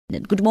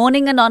Good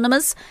morning,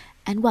 Anonymous,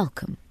 and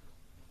welcome.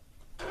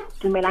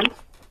 Hello,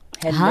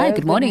 Hi,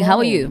 good morning. How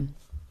are you?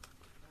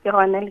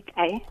 I'm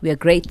We are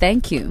great,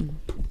 thank you.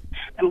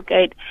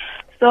 good.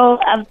 So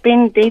I've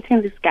been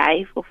dating this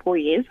guy for 4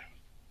 years.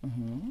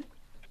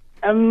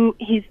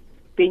 He's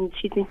been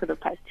cheating for the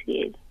past 2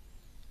 years.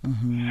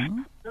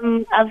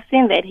 I've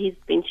seen that he's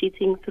been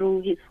cheating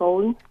through his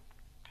phone,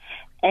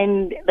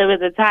 and there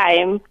was a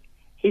time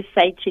his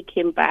side chick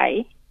came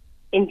by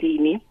in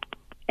Dini,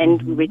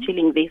 and we were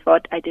chilling. They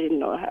thought I didn't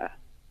know her,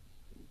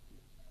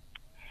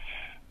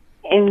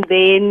 and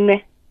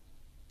then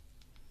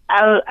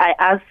I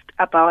asked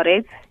about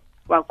it,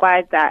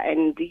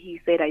 and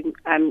he said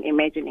I'm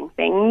imagining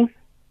things.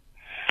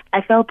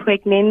 I fell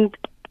pregnant.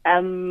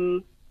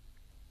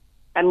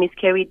 I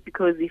miscarried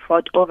because we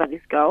fought over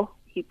this girl.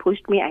 He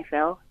pushed me, I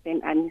fell,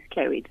 then I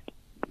miscarried.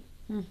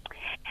 And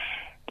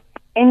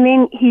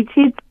then he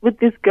cheats with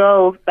this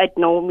girl that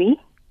know me.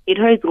 It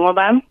hurts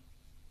ngoba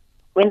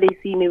when they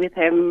see me with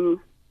him,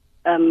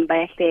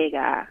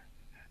 bayahleka,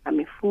 I'm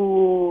a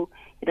fool,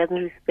 he doesn't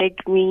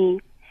respect me.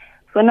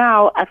 So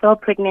now I fell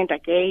pregnant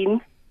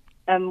again.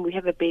 We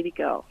have a baby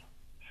girl.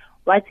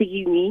 What's he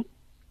give me?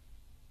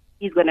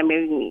 He's gonna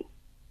marry me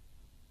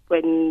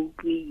when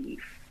we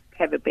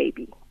have a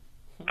baby.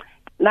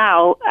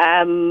 Now,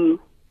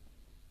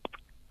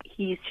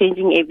 he's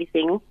changing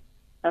everything.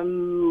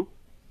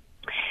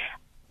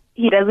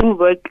 He doesn't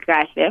work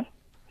kahle.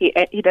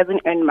 He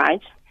doesn't earn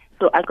much.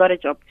 So I got a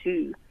job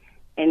too.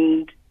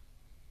 And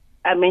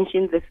I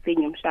mentioned this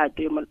thing,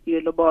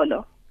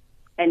 Yolobolo.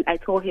 And I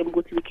told him,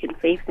 go to we can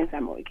save since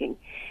I'm working.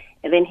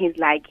 And then he's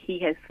like, he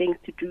has things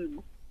to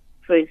do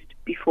first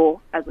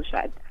before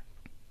Azoshad.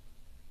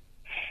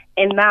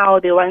 And now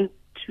they want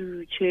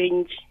to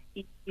change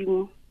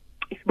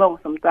Isbong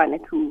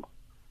to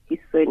his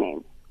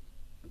surname.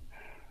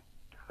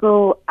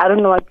 So I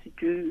don't know what to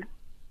do.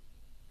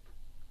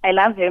 I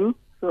love him,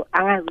 so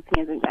I'm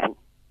going.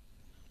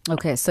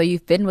 Okay, so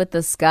you've been with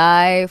this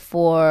guy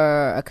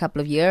for a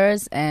couple of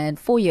years and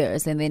 4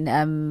 years, and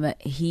then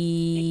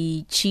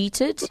he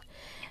cheated,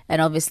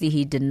 and obviously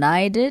he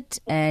denied it,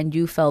 and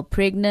you fell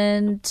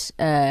pregnant,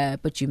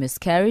 but you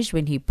miscarried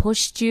when he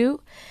pushed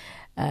you.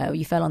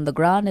 You fell on the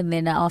ground, and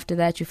then after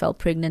that you fell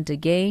pregnant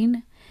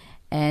again,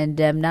 and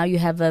now you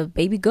have a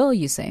baby girl,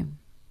 you say?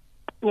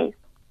 Yes.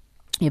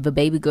 You have a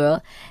baby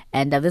girl,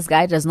 and this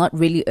guy does not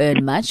really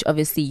earn much.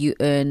 Obviously, you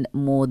earn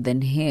more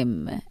than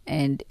him.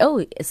 And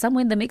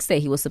somewhere in the mix there,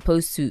 he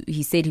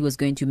said he was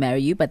going to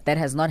marry you, but that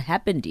has not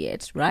happened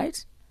yet,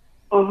 right?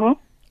 Mm-hmm.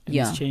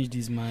 Yeah. He's changed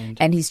his mind.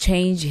 And he's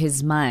changed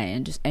his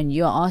mind. And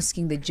you're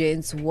asking the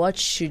gents, what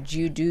should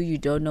you do? You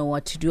don't know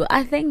what to do.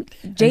 I think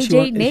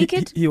JJ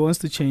naked. He wants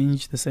to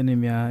change the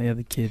surname,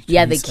 the kid.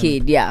 Yeah, the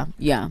kid, yeah.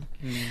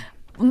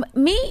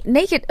 Me,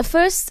 naked,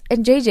 first,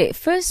 and JJ,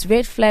 first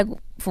red flag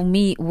for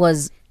me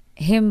was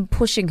him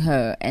pushing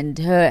her and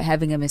her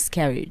having a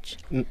miscarriage.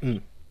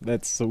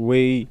 That's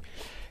way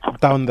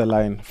down the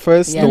line.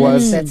 First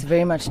that's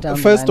very much down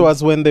the line. First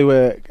was when they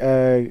were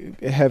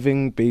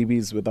having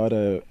babies without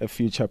a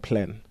future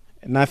plan.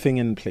 Nothing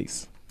in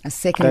place. A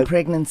second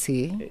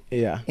pregnancy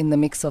in the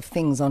mix of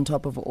things on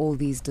top of all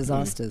these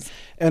disasters.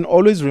 And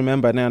always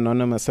remember,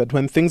 Anonymous, that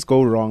when things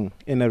go wrong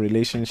in a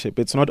relationship,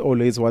 it's not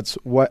always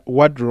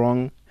what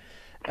wrong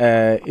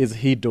is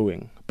he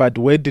doing, but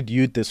where did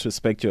you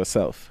disrespect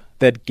yourself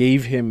that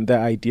gave him the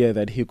idea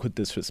that he could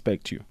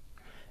disrespect you?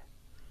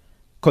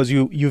 Because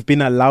you've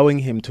been allowing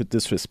him to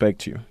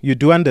disrespect you. You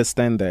do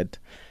understand that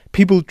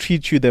people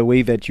treat you the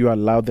way that you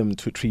allow them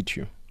to treat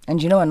you.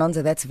 And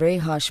Anonza, that's very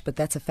harsh, but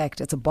that's a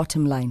fact. It's a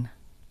bottom line.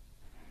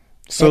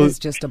 So that is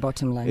just a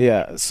bottom line.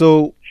 Yeah.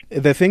 So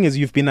the thing is,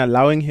 you've been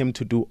allowing him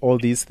to do all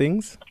these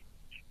things.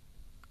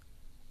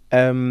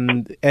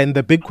 And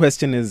the big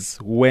question is,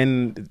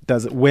 when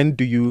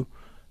do you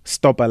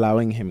stop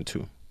allowing him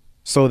to,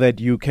 so that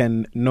you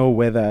can know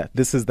whether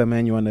this is the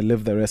man you want to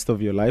live the rest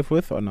of your life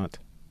with or not?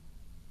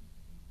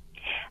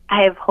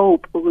 I have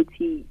hope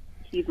he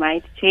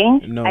might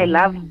change. No. I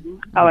love him.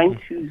 I want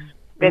to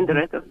spend the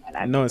rest of my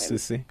life. No,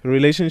 sissy.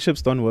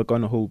 Relationships don't work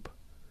on hope.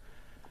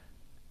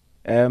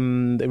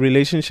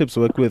 Relationships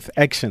work with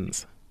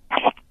actions.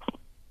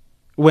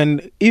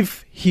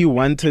 If he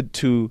wanted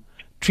to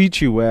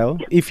treat you well,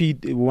 if he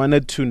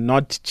wanted to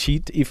not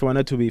cheat, if he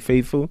wanted to be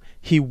faithful,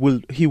 he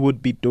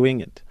would be doing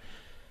it.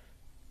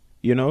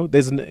 You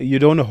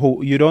don't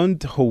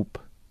hope.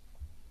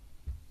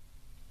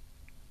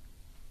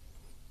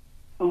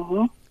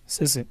 Mm-hmm.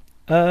 Sissy,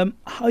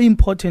 how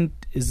important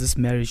is this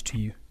marriage to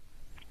you?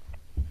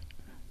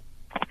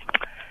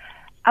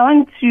 I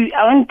want to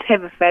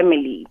have a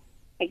family.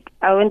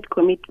 I want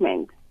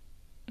commitment.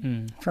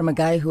 From a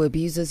guy who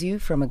abuses you,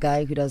 from a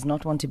guy who does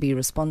not want to be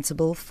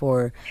responsible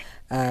for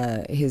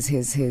his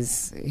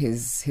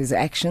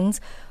actions,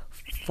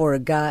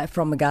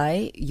 from a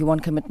guy you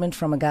want commitment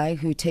from a guy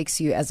who takes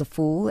you as a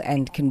fool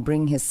and can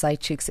bring his side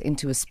chicks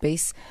into a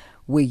space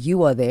where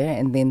you are there,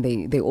 and then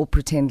they all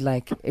pretend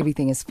like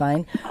everything is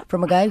fine.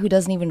 From a guy who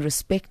doesn't even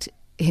respect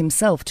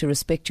himself to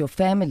respect your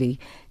family,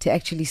 to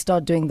actually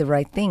start doing the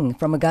right thing.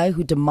 From a guy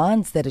who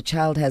demands that a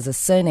child has a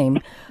surname,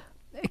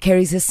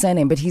 carries his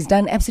surname, but he's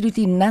done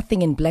absolutely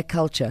nothing in black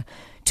culture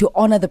to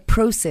honor the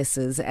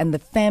processes and the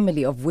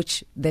family of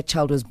which that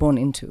child was born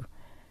into.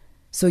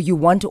 So you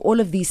want all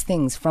of these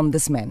things from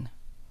this man.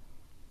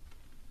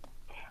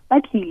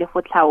 What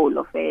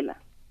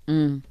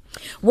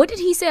did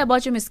he say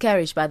about your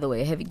miscarriage, by the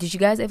way? Did you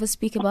guys ever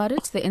speak about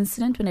it, the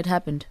incident when it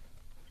happened?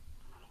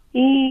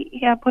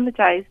 He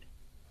apologized.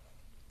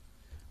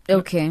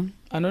 Okay.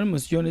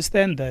 Anonymous, you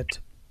understand that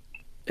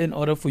in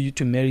order for you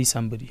to marry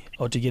somebody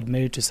or to get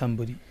married to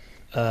somebody,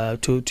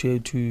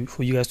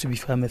 for you guys to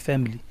become a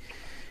family,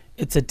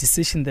 it's a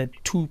decision that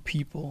two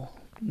people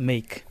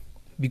make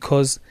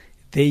because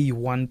they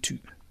want to.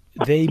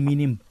 They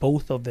meaning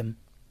both of them.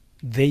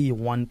 They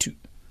want to.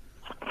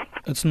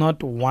 It's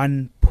not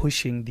one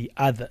pushing the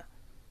other.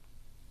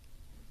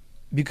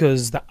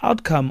 Because the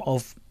outcome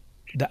of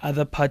the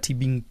other party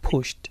being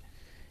pushed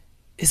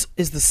is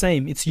the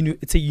same. It's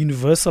a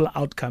universal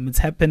outcome.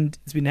 It's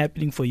been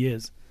happening for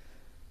years.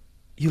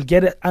 You'll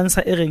get an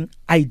answer saying,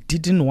 I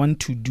didn't want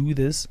to do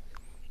this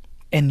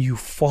and you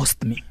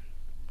forced me.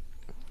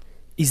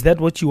 Is that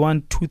what you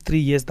want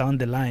 2-3 years down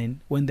the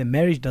line when the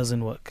marriage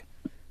doesn't work?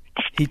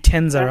 He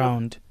turns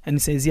around and he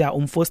says, yeah,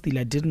 forced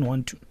I didn't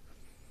want to.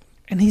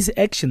 And his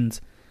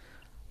actions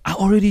are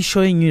already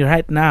showing you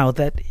right now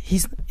that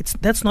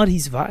that's not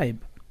his vibe.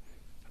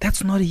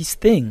 That's not his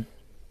thing.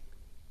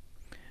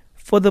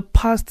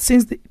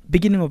 Since the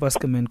beginning of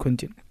Ask a Man,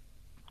 Quentin,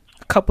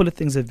 a couple of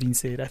things have been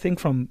said. I think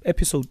from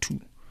episode 2.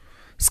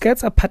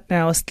 Skats are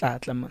partner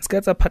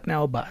skats are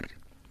partner bar.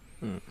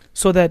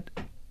 So that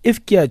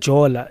if Kia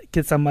Jola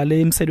gets a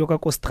Malay Msadoka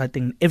ko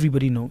strating,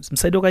 everybody knows.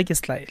 Msadoka ke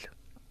style.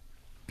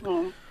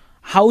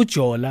 How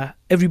Jola,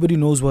 everybody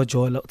knows what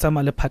Jola,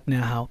 Tamale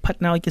partner how.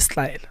 Partner ke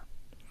style.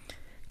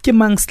 Ke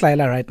mang style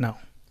right now?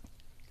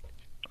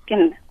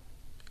 Ken.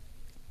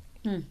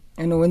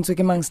 I know when to ke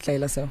mang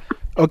style so.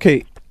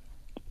 Okay.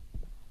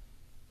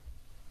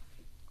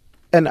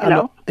 And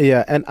Hello?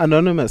 and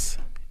Anonymous,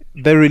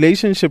 the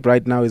relationship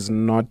right now is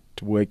not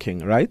working,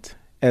 right?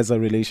 As a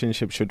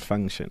relationship should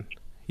function.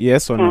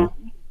 Yes or no?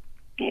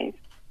 Yes.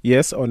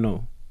 Yes or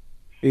no?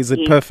 Is it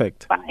Yes.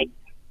 perfect? Fine.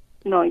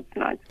 No, it's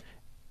not.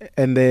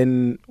 And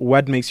then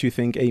what makes you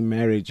think a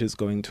marriage is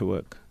going to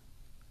work?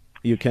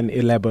 You can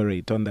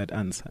elaborate on that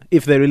answer.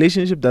 If the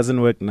relationship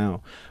doesn't work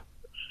now,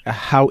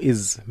 how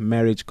is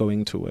marriage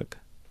going to work?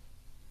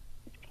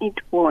 It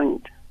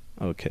won't.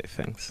 Okay,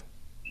 thanks.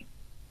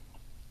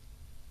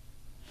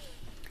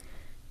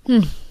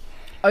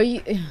 Are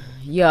you?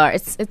 Yeah,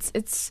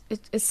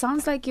 it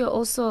sounds like you're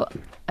also,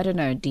 I don't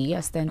know, D, I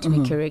stand to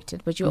be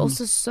corrected, but you're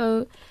also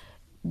so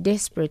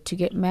desperate to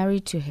get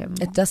married to him.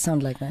 It does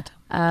sound like that.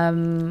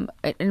 And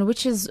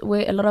which is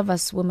where a lot of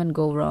us women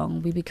go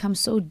wrong. We become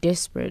so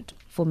desperate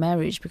for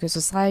marriage because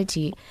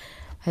society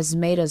has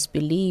made us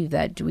believe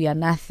that we are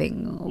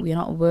nothing, we are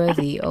not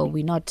worthy, or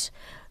we're not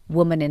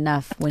woman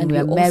enough when And we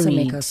are we also married.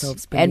 make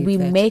ourselves And we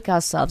believe that. make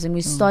ourselves and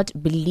we start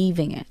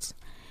believing it.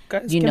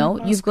 Guys, You can know,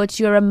 I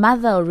you're a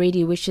mother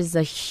already, which is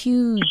a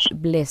huge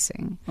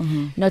blessing.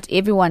 Not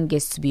everyone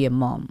gets to be a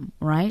mom,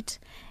 right?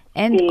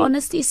 And Yes.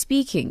 honestly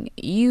speaking,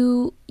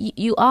 you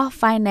are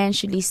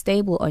financially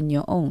stable on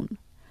your own.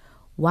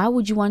 Why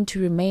would you want to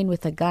remain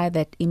with a guy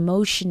that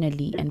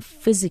emotionally and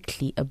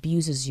physically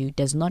abuses you,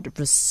 does not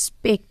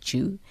respect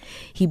you?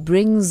 He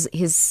brings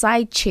his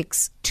side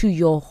chicks to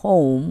your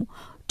home,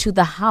 to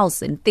the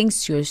house, and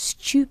thinks you're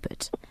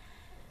stupid.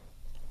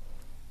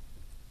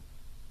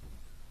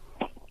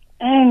 I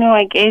don't know,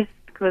 I guess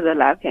because I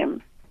love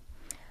him.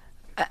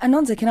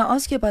 Anonza, can I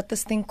ask you about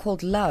this thing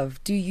called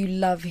love? Do you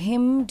love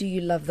him? Do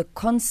you love the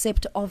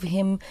concept of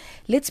him?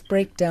 Let's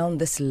break down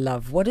this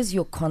love. What is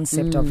your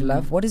concept of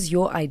love? What is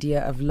your idea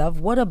of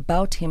love? What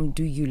about him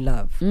do you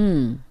love?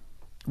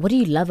 What do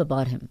you love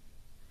about him?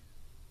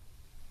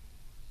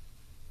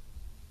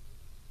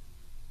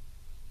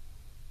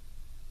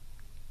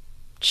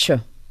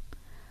 Sure.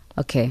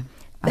 Okay.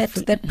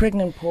 That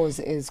pregnant pause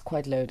is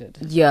quite loaded.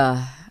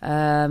 Yeah. You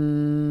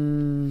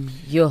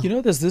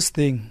know, there's this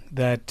thing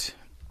that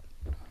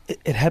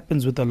it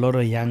happens with a lot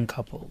of young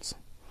couples.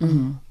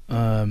 When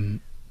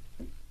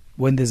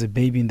there's a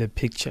baby in the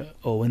picture,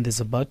 or when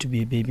there's about to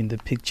be a baby in the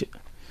picture,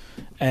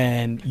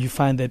 and you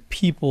find that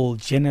people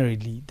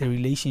generally, the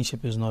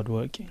relationship is not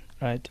working,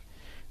 right?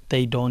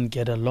 They don't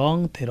get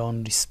along, they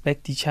don't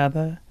respect each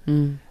other.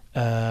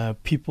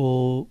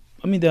 People,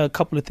 I mean, there are a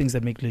couple of things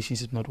that make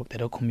relationships not work. They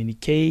don't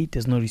communicate,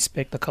 there's no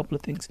respect, a couple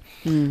of things.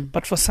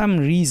 But for some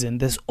reason,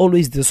 there's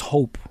always this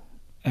hope.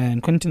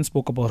 And Quentin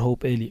spoke about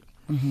hope earlier.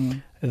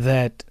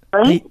 That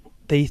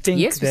they think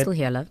Yes, we're that still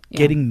here, love. Yeah.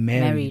 getting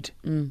married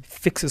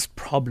fixes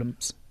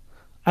problems.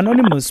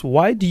 Anonymous,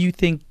 why do you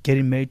think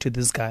getting married to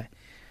this guy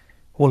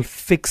will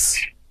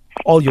fix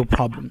all your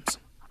problems?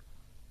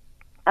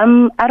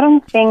 I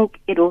don't think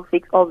it will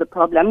fix all the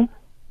problems.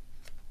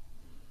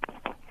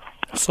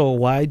 So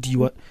why do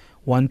you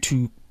want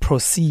to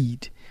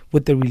proceed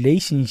with the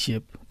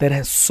relationship that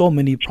has so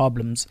many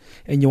problems,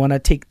 and you want to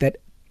take that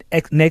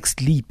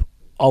next leap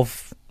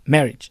of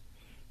marriage?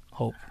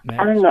 Hope. I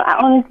Marriage. don't know.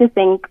 I honestly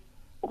think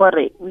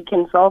we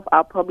can solve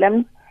our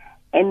problems,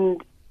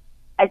 and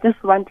I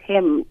just want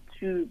him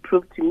to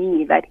prove to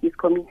me that he's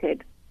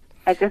committed.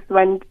 I just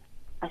want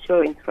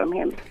assurance from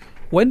him.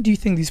 When do you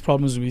think these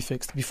problems will be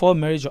fixed? Before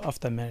marriage or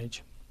after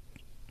marriage?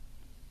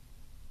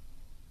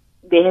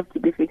 They have to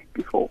be fixed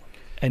before.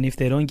 And if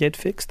they don't get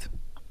fixed?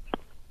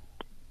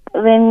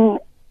 Then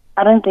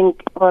I don't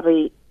think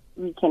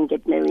we can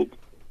get married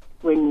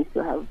when we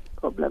still have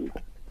problems.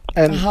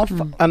 And How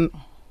far?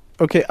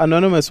 okay,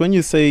 Anonymous, when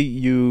you say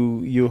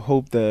you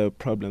hope the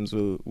problems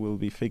will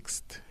be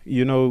fixed,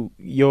 you know,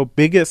 your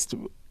biggest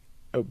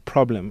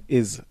problem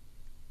is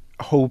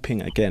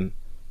hoping again.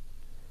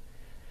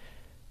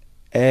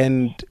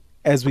 And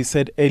as we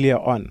said earlier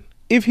on,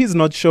 if he's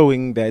not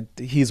showing that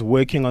he's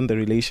working on the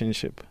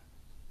relationship,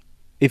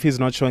 if he's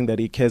not showing that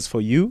he cares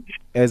for you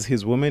as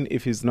his woman,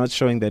 if he's not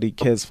showing that he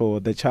cares for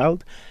the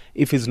child,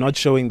 if he's not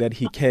showing that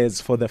he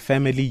cares for the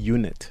family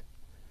unit,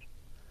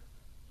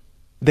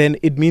 then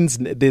it means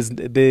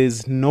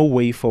there's no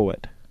way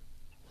forward.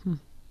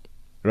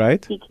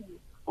 Right? He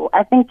can,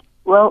 I think,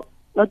 well,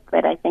 not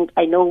that I think,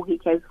 I know he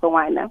cares for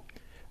Wana.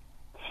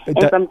 And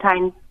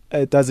sometimes,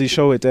 Does he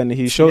show it? And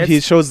he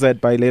shows that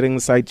by letting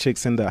side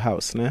chicks in the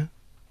house, né?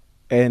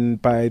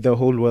 And by the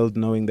whole world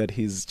knowing that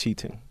he's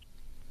cheating.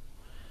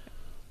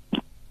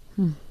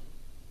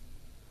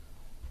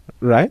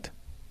 Right?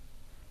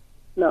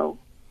 no.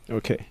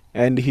 Okay.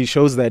 And he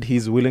shows that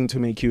he's willing to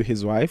make you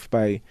his wife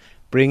by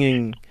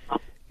bringing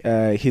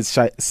his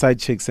side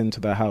chicks into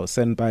the house,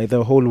 and by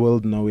the whole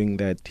world knowing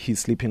that he's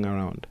sleeping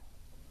around.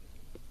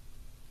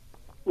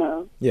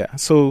 No. Yeah.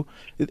 So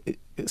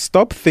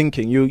stop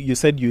thinking. You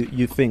said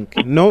you think.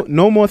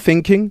 No more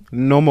thinking,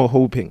 no more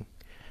hoping.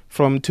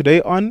 From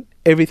today on,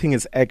 everything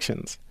is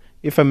actions.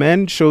 If a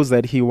man shows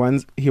that he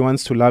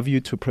wants to love you,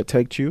 to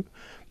protect you,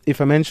 if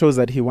a man shows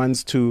that he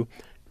wants to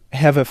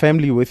have a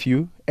family with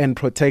you and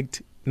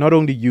protect not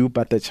only you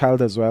but the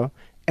child as well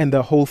and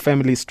the whole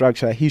family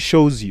structure, he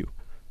shows you.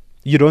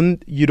 You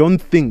don't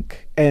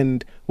think,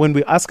 and when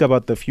we ask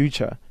about the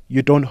future,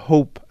 you don't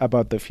hope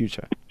about the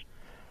future.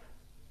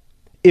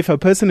 If a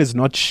person is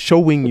not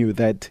showing you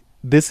that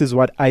this is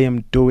what I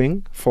am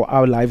doing for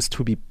our lives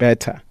to be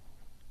better,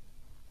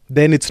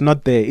 then it's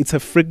not there. It's a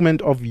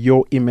figment of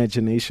your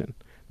imagination.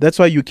 That's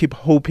why you keep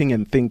hoping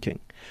and thinking.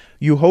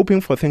 You're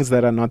hoping for things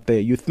that are not there.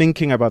 You're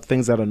thinking about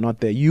things that are not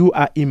there. You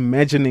are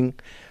imagining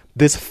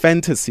this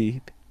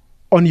fantasy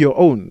on your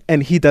own,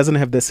 and he doesn't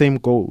have the same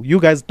goal. You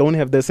guys don't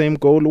have the same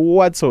goal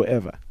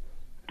whatsoever.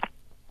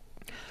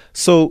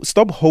 So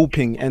stop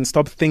hoping and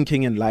stop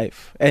thinking in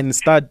life and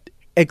start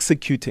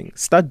executing.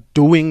 Start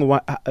doing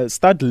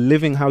start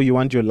living how you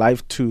want your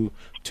life to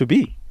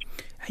be.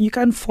 And you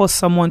can't force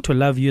someone to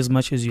love you as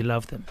much as you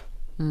love them.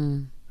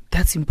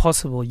 That's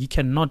impossible. You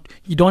cannot.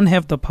 You don't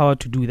have the power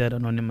to do that,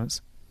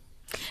 Anonymous.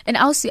 And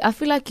Elsie, I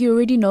feel like you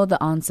already know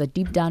the answer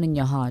deep down in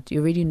your heart. You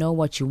already know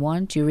what you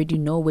want. You already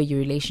know where your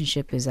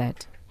relationship is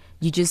at.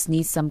 You just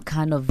need some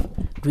kind of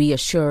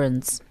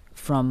reassurance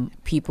from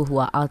people who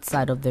are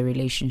outside of the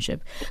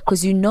relationship.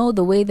 Because you know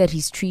the way that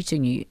he's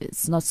treating you,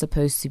 it's not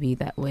supposed to be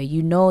that way.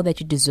 You know that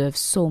you deserve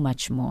so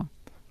much more.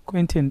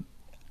 Quentin,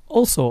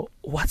 also,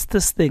 what's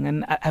this thing?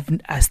 And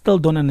I still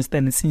don't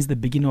understand it since the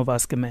beginning of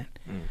Ask a Man.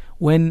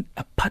 When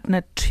a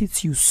partner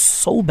treats you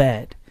so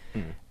bad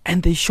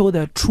and they show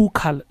their true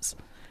colors,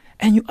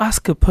 and you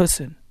ask a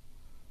person,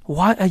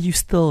 why are you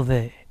still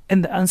there?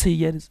 And the answer you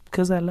get is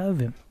because I love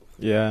him.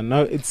 Yeah,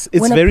 no, it's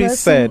very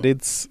sad.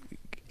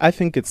 I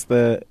think it's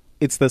the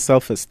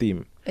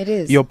self-esteem. It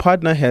is. Your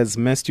partner has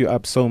messed you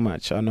up so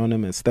much,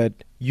 Anonymous, that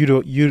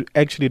you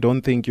actually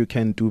don't think you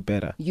can do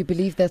better. You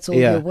believe that's all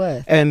you're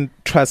worth. And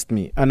trust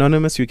me,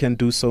 Anonymous, you can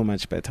do so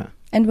much better.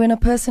 And when a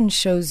person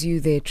shows you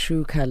their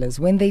true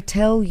colors, when they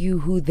tell you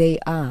who they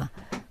are,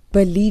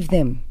 believe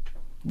them.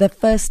 The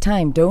first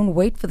time, don't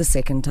wait for the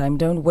second time,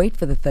 don't wait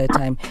for the third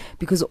time,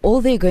 because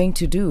all they're going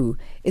to do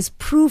is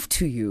prove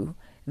to you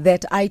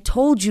that I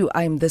told you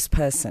I'm this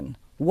person.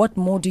 What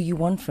more do you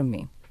want from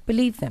me?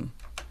 Believe them.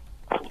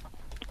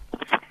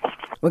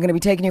 We're going to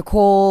be taking your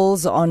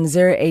calls on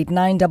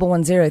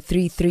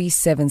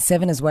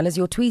 089-110-3377 as well as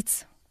your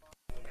tweets.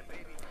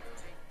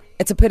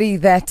 It's a pity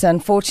that,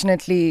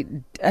 unfortunately,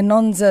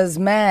 Anonza's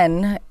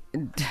man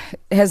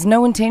has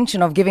no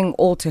intention of giving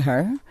all to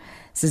her.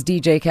 This is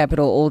DJ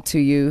Capital, all to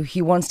you.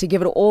 He wants to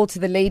give it all to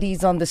the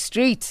ladies on the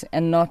street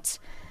and not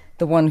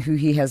the one who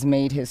he has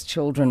made his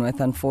children with,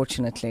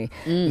 unfortunately.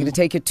 You're going to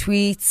take your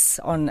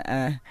tweets on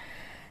the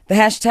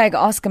hashtag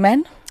Ask a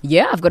Man.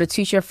 Yeah, I've got a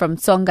tweet here from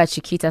Tsonga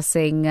Chiquita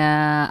saying,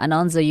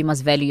 Ananza, you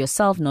must value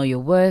yourself, know your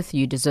worth.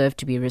 You deserve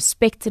to be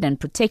respected and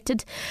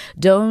protected.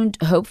 Don't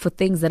hope for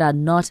things that are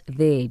not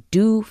there.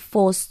 Do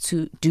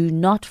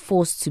not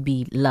force to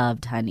be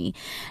loved, honey.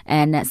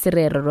 And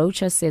Serera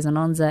Rocha says,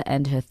 Ananza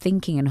and her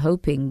thinking and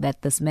hoping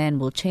that this man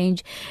will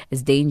change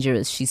is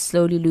dangerous. She's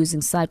slowly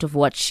losing sight of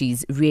what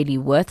she's really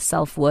worth,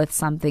 self-worth,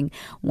 something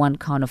one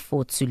can't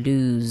afford to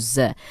lose.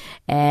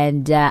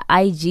 And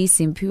IG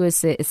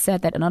Simpiwa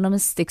said that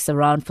Anonymous sticks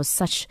around on for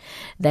such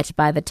that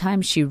by the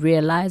time she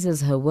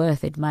realizes her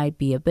worth, it might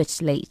be a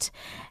bit late.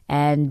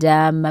 And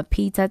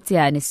Peter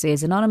Tiani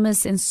says,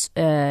 Anonymous,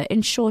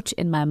 in short,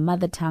 in my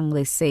mother tongue,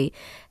 they say,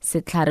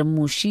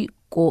 Setlaramushi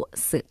ko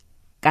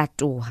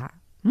sekatoha.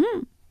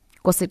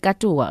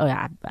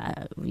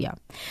 Yeah.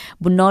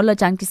 Bunola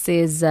Janki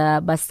says,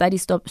 but study,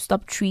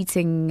 stop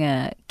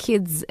treating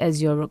kids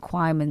as your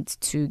requirement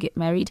to get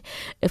married.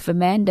 If a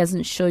man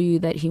doesn't show you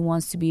that he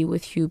wants to be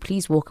with you,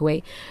 please walk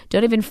away.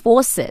 Don't even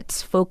force it.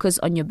 Focus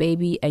on your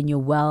baby and your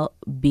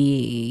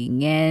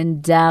well-being.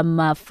 And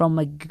from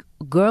a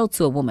girl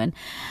to a woman,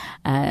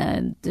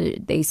 and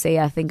they say,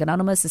 I think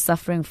Anonymous is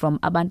suffering from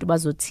Abantu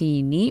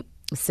Bazotini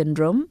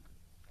syndrome.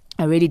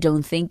 I really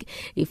don't think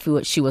if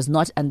she was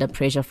not under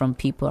pressure from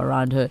people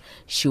around her,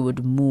 she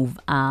would move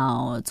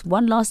out.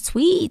 One last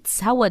tweet.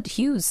 Howard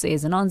Hughes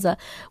says, Anonza,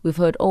 we've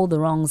heard all the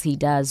wrongs he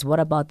does. What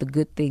about the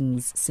good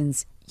things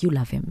since you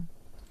love him?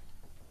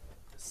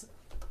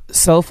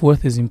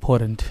 Self-worth is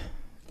important,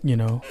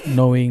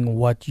 knowing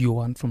what you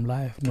want from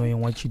life,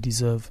 knowing what you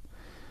deserve.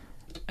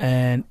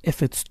 And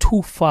if it's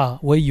too far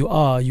where you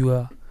are,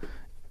 you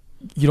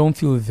don't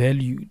feel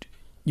valued.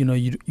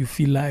 You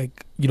feel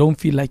like you don't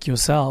feel like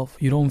yourself.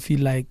 You don't feel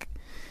like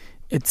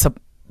it's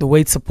the way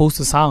it's supposed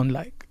to sound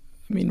like.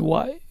 I mean,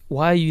 why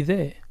are you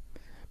there?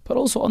 But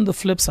also on the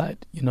flip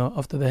side,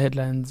 after the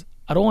headlines,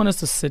 I don't want us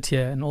to sit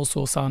here and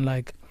also sound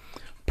like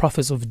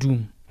prophets of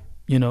doom,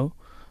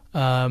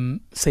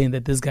 saying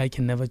that this guy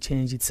can never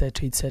change,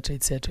 etc., etc.,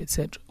 etc.,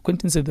 etc.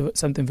 Quentin said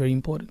something very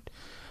important.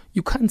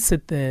 You can't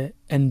sit there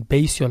and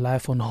base your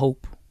life on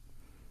hope.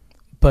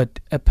 But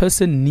a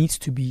person needs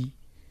to be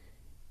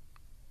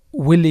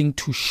willing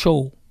to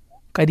show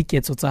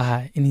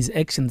in his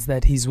actions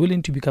that he's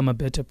willing to become a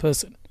better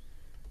person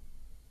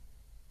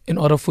in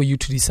order for you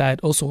to decide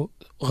also,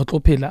 I'm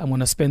going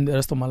to spend the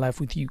rest of my life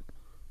with you.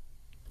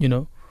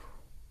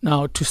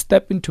 Now to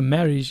step into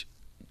marriage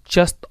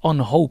just on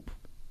hope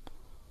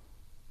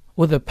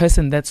with a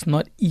person that's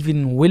not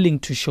even willing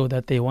to show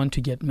that they want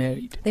to get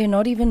married. They're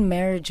not even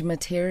marriage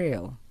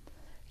material.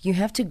 You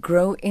have to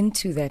grow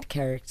into that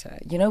character.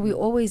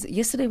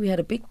 Yesterday we had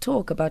a big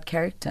talk about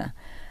character.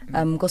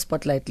 Go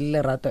spotlight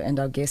Lerato and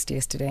our guest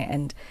yesterday.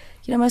 And,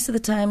 most of the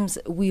times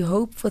we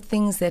hope for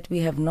things that we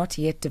have not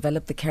yet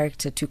developed the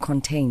character to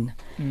contain.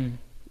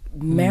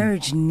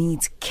 Marriage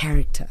needs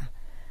character.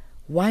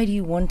 Why do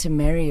you want to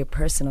marry a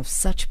person of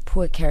such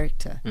poor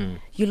character?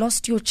 You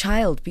lost your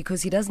child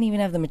because he doesn't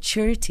even have the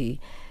maturity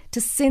to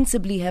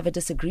sensibly have a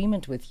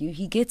disagreement with you.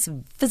 He gets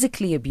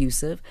physically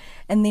abusive,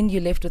 and then you're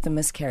left with a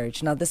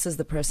miscarriage. Now, this is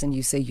the person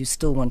you say you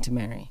still want to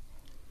marry.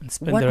 And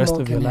spend the rest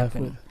of your life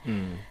with.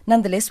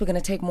 Nonetheless, we're going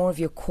to take more of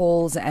your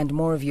calls and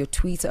more of your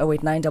tweets.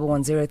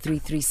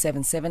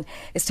 089-110-3377.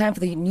 It's time for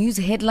the news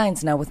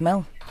headlines now with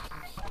Mel.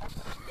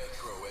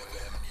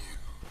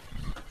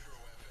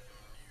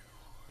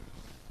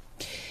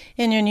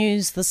 In your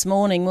news this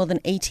morning, more than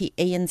 80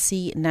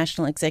 ANC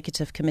National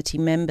Executive Committee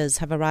members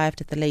have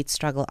arrived at the late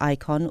struggle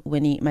icon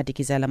Winnie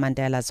Madikizela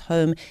Mandela's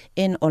home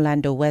in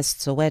Orlando West,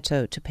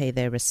 Soweto, to pay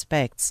their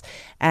respects.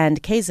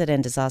 And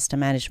KZN disaster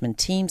management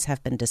teams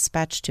have been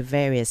dispatched to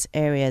various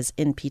areas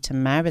in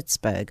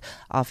Pietermaritzburg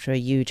after a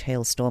huge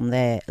hailstorm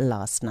there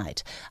last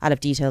night. I'll have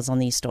details on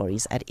these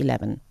stories at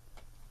 11.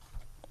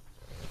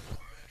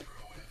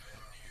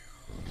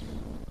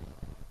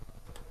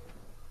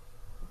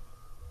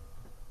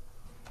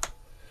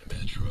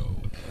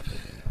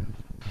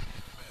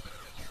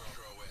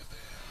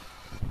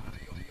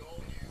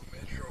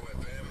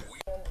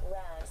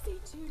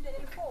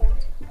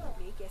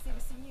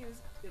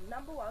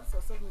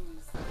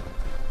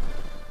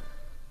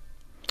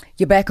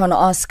 You're back on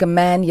Ask a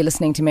Man. You're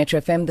listening to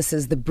Metro FM. This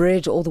is The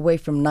Bridge, all the way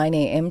from 9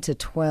 a.m. to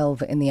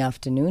 12 in the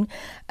afternoon.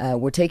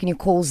 We're taking your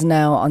calls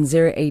now on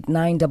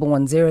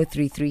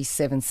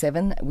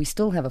 089-110-3377. We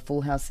still have a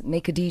full house.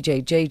 Neka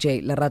DJ,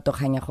 JJ, Lerato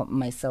Khanyago,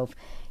 myself,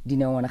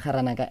 Dino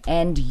Wanakharanaga,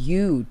 and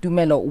you,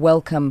 Dumelo.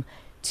 Welcome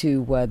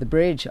to The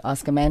Bridge,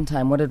 Ask a Man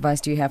time. What advice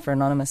do you have for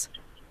Anonymous?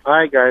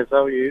 Hi, guys.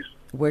 How are you?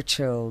 We're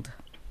chilled.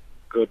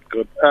 Good.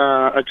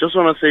 I just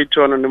want to say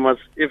to Anonymous,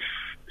 if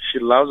she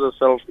loves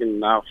herself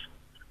enough,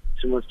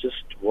 she must just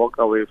walk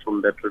away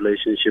from that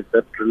relationship.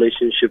 That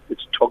relationship is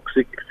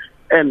toxic,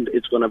 and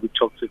it's going to be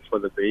toxic for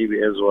the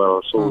baby as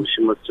well. So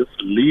she must just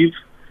leave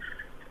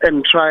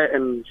and try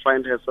and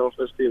find her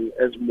self-esteem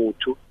as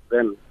Motu.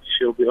 Then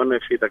she'll be on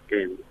her feet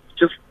again.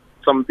 Just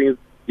some things,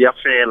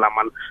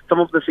 some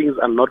of the things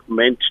are not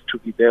meant to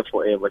be there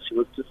forever. She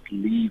must just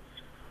leave.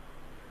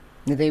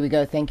 There we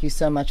go. Thank you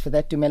so much for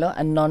that, Dumelo.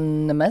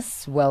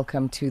 Anonymous,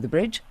 welcome to The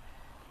Bridge.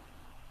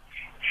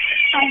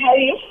 Hi, how are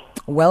you?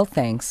 Well,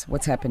 thanks.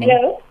 What's happening?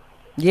 Hello?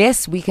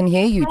 Yes, we can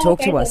hear you.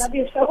 Talk to us. I love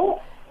your show.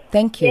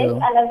 Thank you.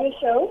 Yes, I love your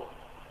show.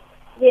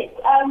 Yes,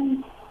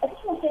 I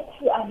just wanted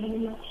to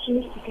Anonymous, she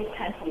needs to get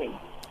counseling.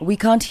 We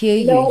can't hear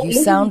you. No, You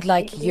sound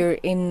like you're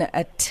in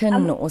a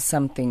tin or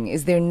something.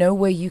 Is there no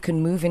way you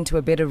can move into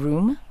a better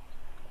room?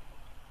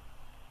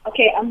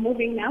 Okay, I'm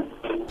moving now.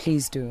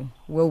 Please do.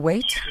 We'll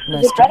wait. No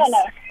Is it stress. better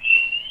now?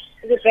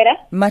 Is it better?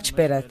 Much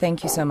better.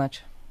 Thank you so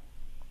much.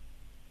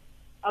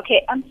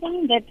 Okay, I'm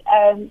saying that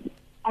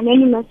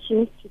Anonymous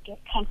needs to get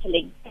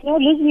counseling.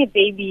 Losing a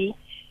baby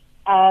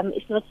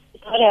it's not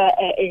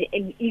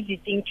an easy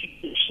thing to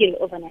heal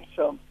overnight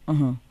from.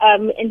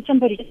 And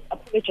somebody just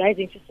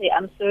apologizing to say,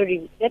 I'm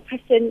sorry, that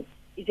person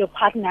is your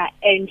partner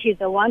and he's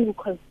the one who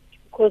caused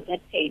that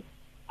pain.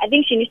 I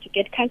think she needs to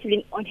get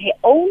counseling on her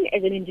own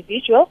as an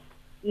individual,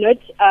 not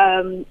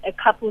a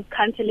couple's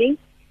counseling.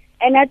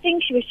 And I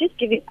think she was just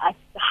giving us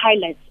the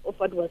highlights of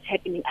what was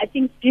happening. I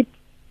think deep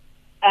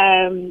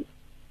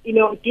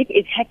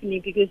is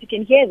happening because you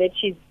can hear that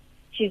she's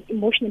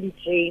emotionally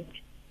drained.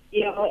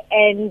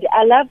 And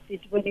I loved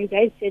it when you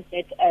guys said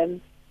that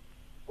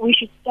we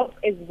should stop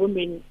as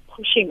women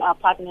pushing our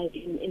partners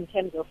in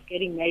terms of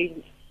getting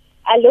married.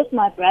 I lost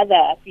my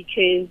brother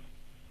because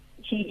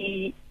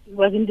he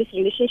was in this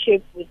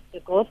relationship with the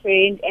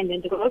girlfriend, and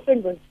then the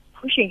girlfriend was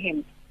pushing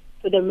him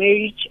to the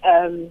marriage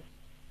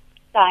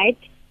side,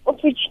 of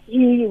which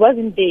he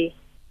wasn't there.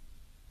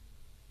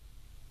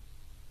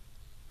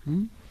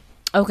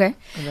 Okay.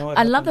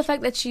 I love the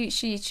fact that she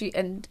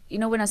and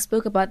when I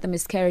spoke about the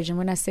miscarriage and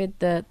when I said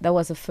that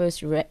was the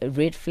first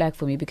red flag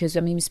for me, because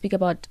we speak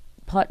about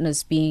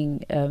partners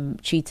being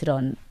cheated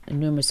on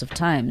numerous of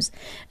times,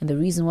 and the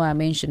reason why I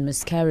mentioned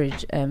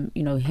miscarriage,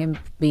 him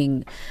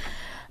being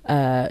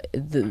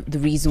the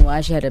reason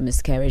why she had a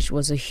miscarriage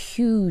was a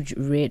huge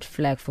red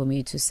flag for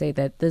me, to say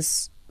that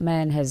this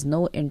man has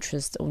no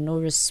interest or no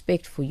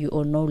respect for you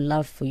or no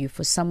love for you,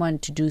 for someone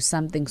to do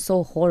something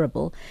so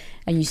horrible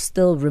and you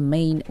still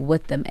remain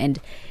with them. And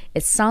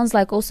it sounds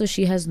like also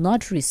she has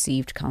not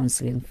received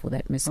counseling for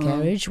that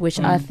miscarriage, which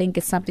I think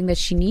is something that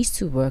she needs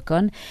to work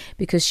on,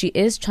 because she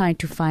is trying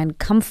to find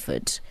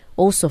comfort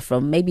also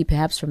from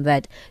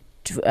that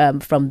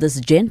from this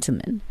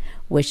gentleman,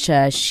 which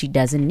she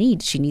doesn't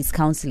need. She needs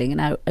counseling,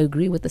 and I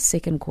agree with the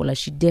second caller.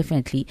 She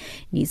definitely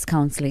needs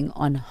counseling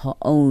on her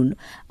own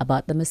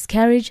about the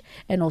miscarriage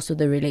and also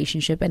the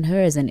relationship and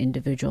her as an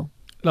individual.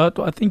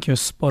 Lato, I think you're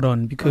spot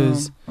on,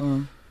 because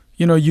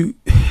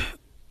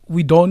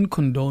we don't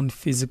condone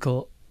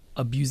physical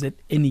abuse at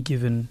any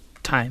given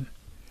time,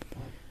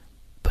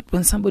 but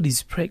when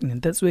somebody's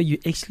pregnant, that's where you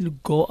actually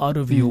go out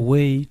of your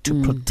way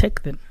to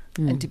protect them.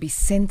 And to be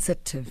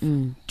sensitive.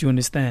 Do you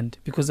understand?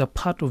 Because a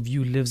part of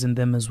you lives in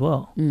them as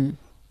well.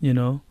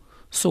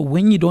 So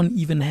when you don't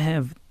even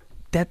have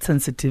that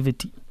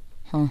sensitivity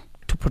to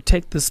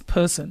protect this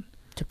person,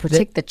 to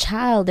protect the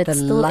child that's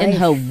still in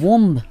her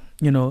womb,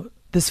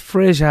 this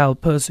fragile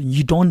person,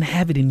 you don't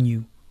have it in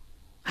you.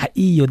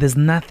 There's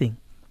nothing.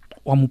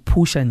 What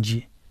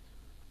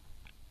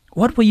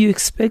were you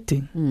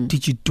expecting?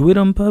 Did you do it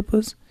on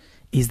purpose?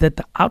 Is that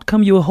the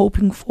outcome you were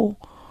hoping for?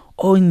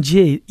 Or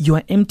you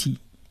are empty.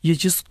 You're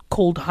just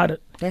cold-hearted.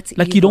 That's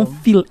like evil. You don't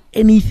feel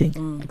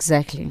anything.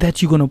 Exactly. That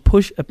you're going to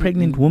push a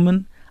pregnant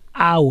woman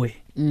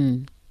away.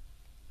 So,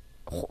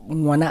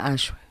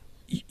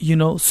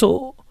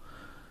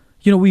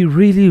 we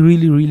really,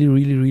 really, really,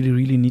 really, really,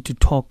 really need to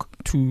talk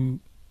to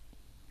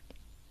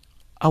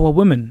our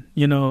women.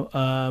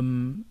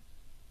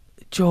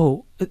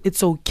 Joe,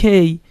 it's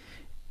okay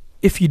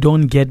if you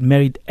don't get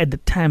married at the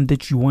time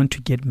that you want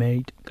to get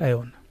married,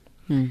 Kayon.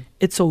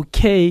 It's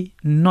okay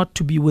not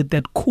to be with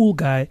that cool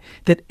guy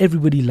that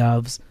everybody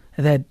loves,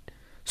 that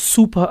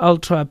super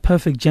ultra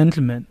perfect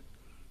gentleman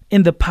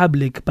in the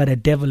public but a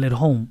devil at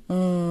home.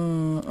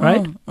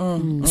 Right?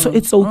 So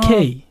it's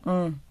okay.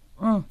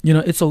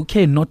 It's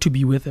okay not to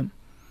be with him.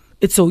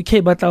 It's okay,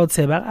 but I would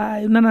say,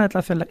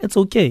 it's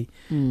okay.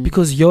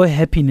 Because your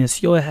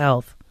happiness, your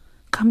health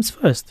comes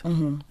first.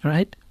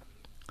 Right?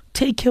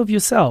 Take care of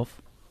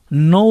yourself.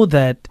 Know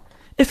that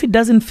if it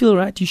doesn't feel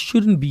right, you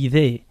shouldn't be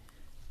there.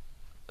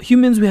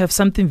 Humans, we have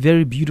something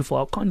very beautiful,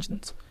 our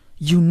conscience.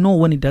 You know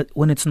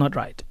when it's not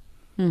right.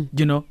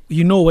 You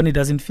know when it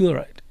doesn't feel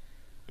right.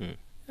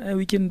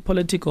 We can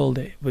politic all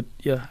day, but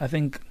I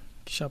think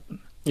sharpen.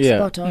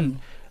 Spot on.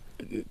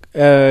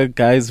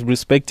 Guys,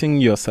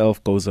 respecting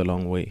yourself goes a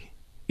long way.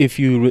 If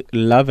you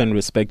love and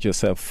respect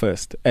yourself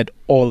first at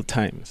all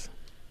times,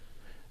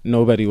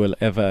 nobody will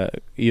ever,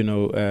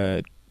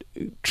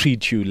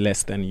 treat you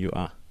less than you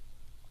are.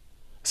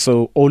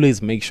 So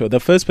always make sure the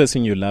first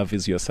person you love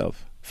is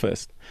yourself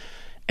first.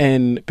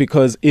 And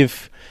because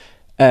if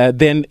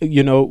then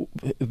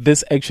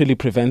this actually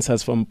prevents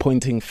us from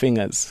pointing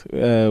fingers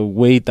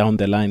way down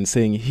the line,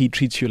 saying he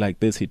treats you like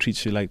this, he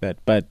treats you like that.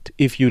 But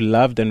if you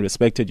loved and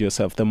respected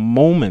yourself, the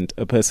moment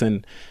a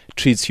person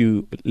treats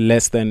you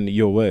less than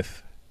your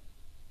worth,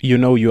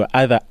 you're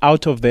either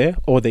out of there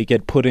or they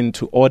get put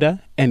into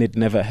order and it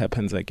never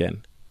happens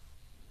again.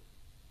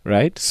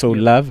 Right? So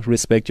love,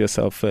 respect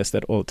yourself first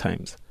at all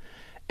times.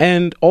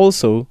 And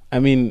also,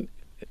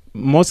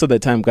 most of the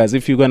time, guys,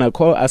 if you're going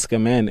to ask a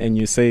man and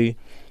you say,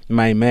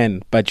 my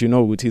man, but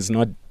it is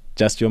not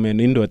just your man,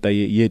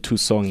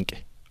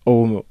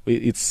 or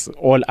it's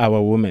all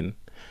our women.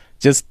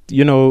 Just,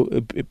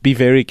 be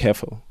very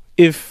careful.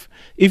 If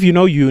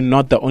you're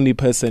not the only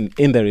person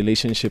in the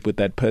relationship with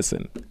that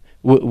person,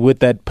 with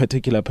that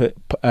particular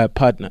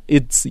partner,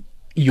 it's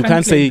you Can't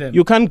can't claim say them.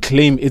 you can't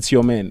claim it's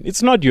your man.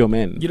 It's not your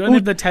man. You don't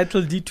have the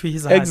title deed to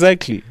his heart.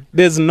 Exactly.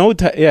 There's no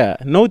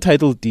no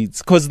title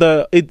deeds because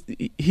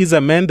he's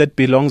a man that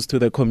belongs to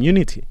the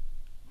community.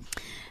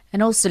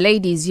 And also,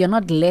 ladies, you're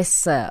not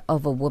lesser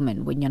of a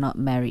woman when you're not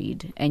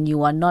married. And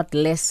you are not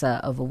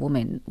lesser of a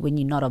woman when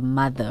you're not a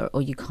mother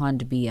or you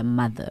can't be a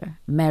mother.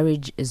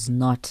 Marriage is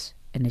not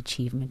an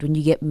achievement. When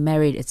you get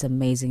married, it's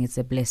amazing. It's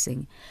a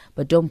blessing.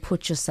 But don't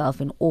put yourself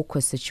in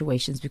awkward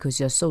situations because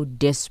you're so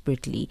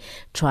desperately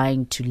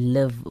trying to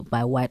live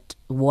by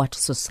what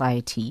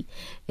society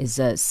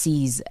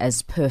sees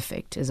as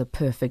perfect, as a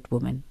perfect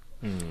woman.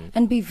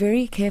 And be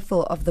very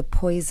careful of the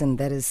poison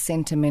that is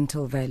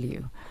sentimental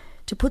value.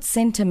 To put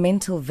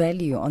sentimental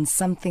value on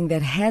something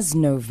that has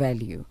no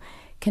value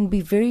can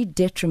be very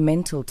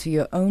detrimental to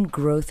your own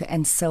growth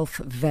and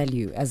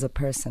self-value as a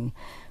person.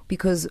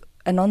 Because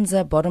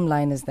Anonza, bottom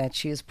line is that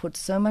she has put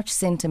so much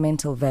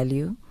sentimental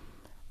value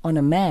on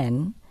a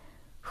man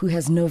who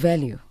has no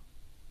value,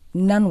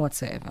 none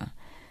whatsoever.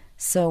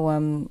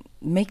 So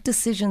make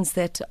decisions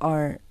that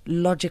are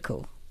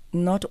logical,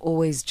 not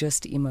always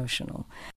just emotional.